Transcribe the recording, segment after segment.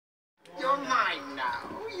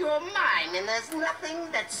You're mine, and there's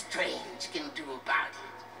nothing that Strange can do about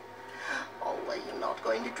it. Oh, well, you're not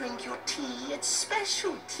going to drink your tea. It's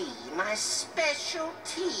special tea. My special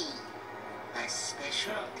tea. My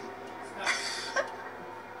special tea.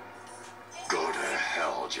 Go to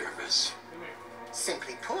hell, Jervis.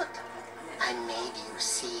 Simply put, I made you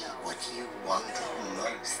see what you wanted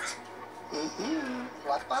most.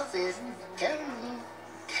 What was it? Tell me.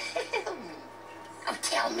 Tell me. Oh,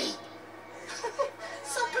 tell me.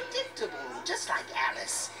 So predictable, just like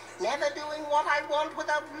Alice. Never doing what I want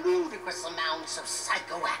without ludicrous amounts of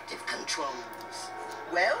psychoactive controls.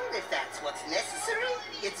 Well, if that's what's necessary,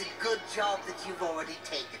 it's a good job that you've already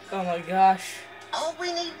taken. Oh my gosh. All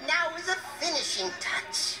we need now is a finishing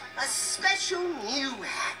touch. A special new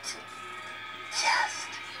hat.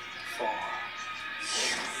 Just for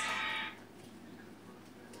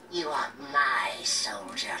you. You are my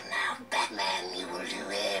soldier now, Batman. You will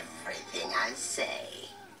do everything I say.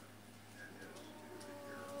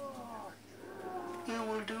 You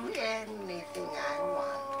will do anything I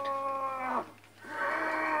want.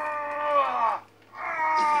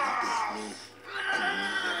 If you obey me and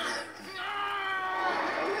me alone.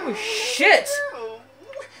 Oh shit! No,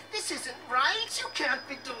 this isn't right. You can't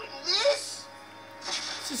be doing this.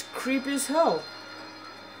 This is creepy as hell.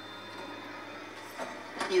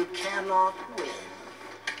 You cannot win.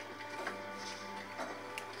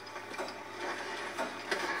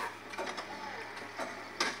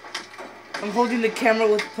 I'm holding the camera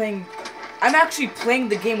with playing. I'm actually playing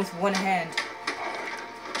the game with one hand.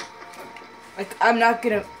 Like, I'm not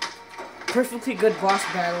gonna perfectly good boss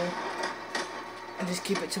battle and just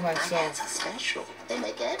keep it to My myself. hands are special. They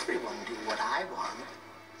make everyone do what I want.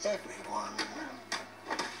 Everyone.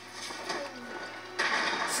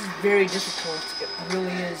 This is very difficult. It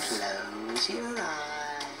really is. Close your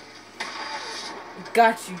eyes.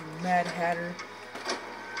 Got you, Mad Hatter.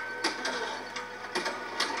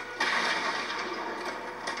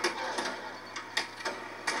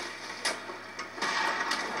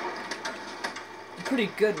 I'm pretty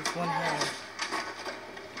good with one hand.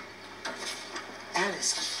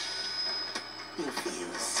 Alice, you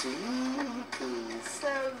feel sleepy,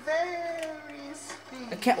 so very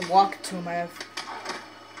sleepy. I can't walk to him. I have.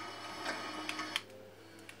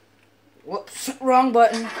 Whoops, wrong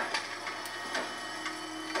button.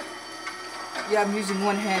 Yeah, I'm using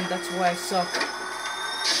one hand, that's why I suck.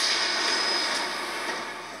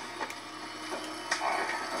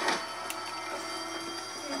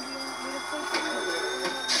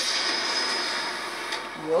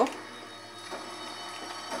 Whoa.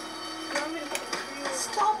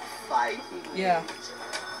 Stop fighting. Yeah.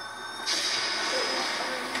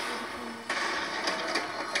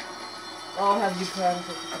 I'll have you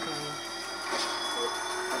practice. Okay.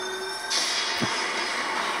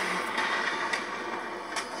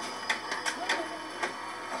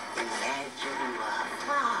 Imagine you are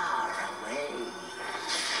far away.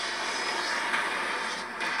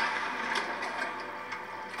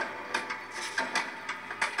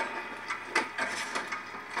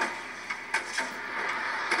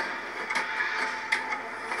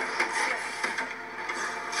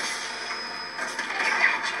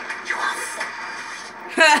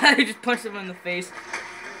 I just punched him in the face.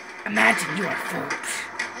 Imagine you are fooled.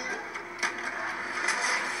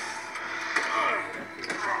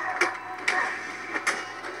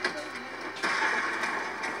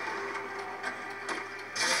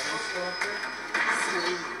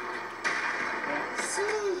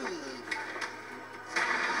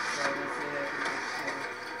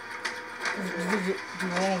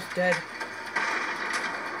 You're almost dead.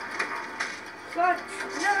 Clutch,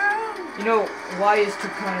 no! You know, Y is to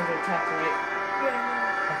counter the attack, right?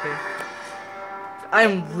 Yeah. Okay.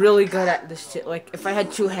 I'm really good at this shit. Like, if I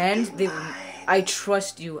had two hands, I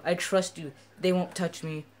trust you. I trust you. They won't touch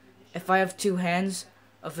me. If I have two hands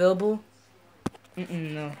available,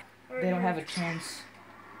 no. They don't have a chance.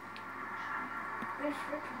 This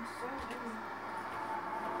freaking sucks.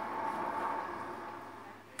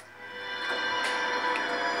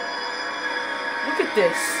 Look at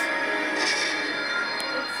this.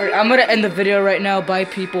 Alright, I'm gonna end the video right now. Bye,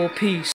 people. Peace.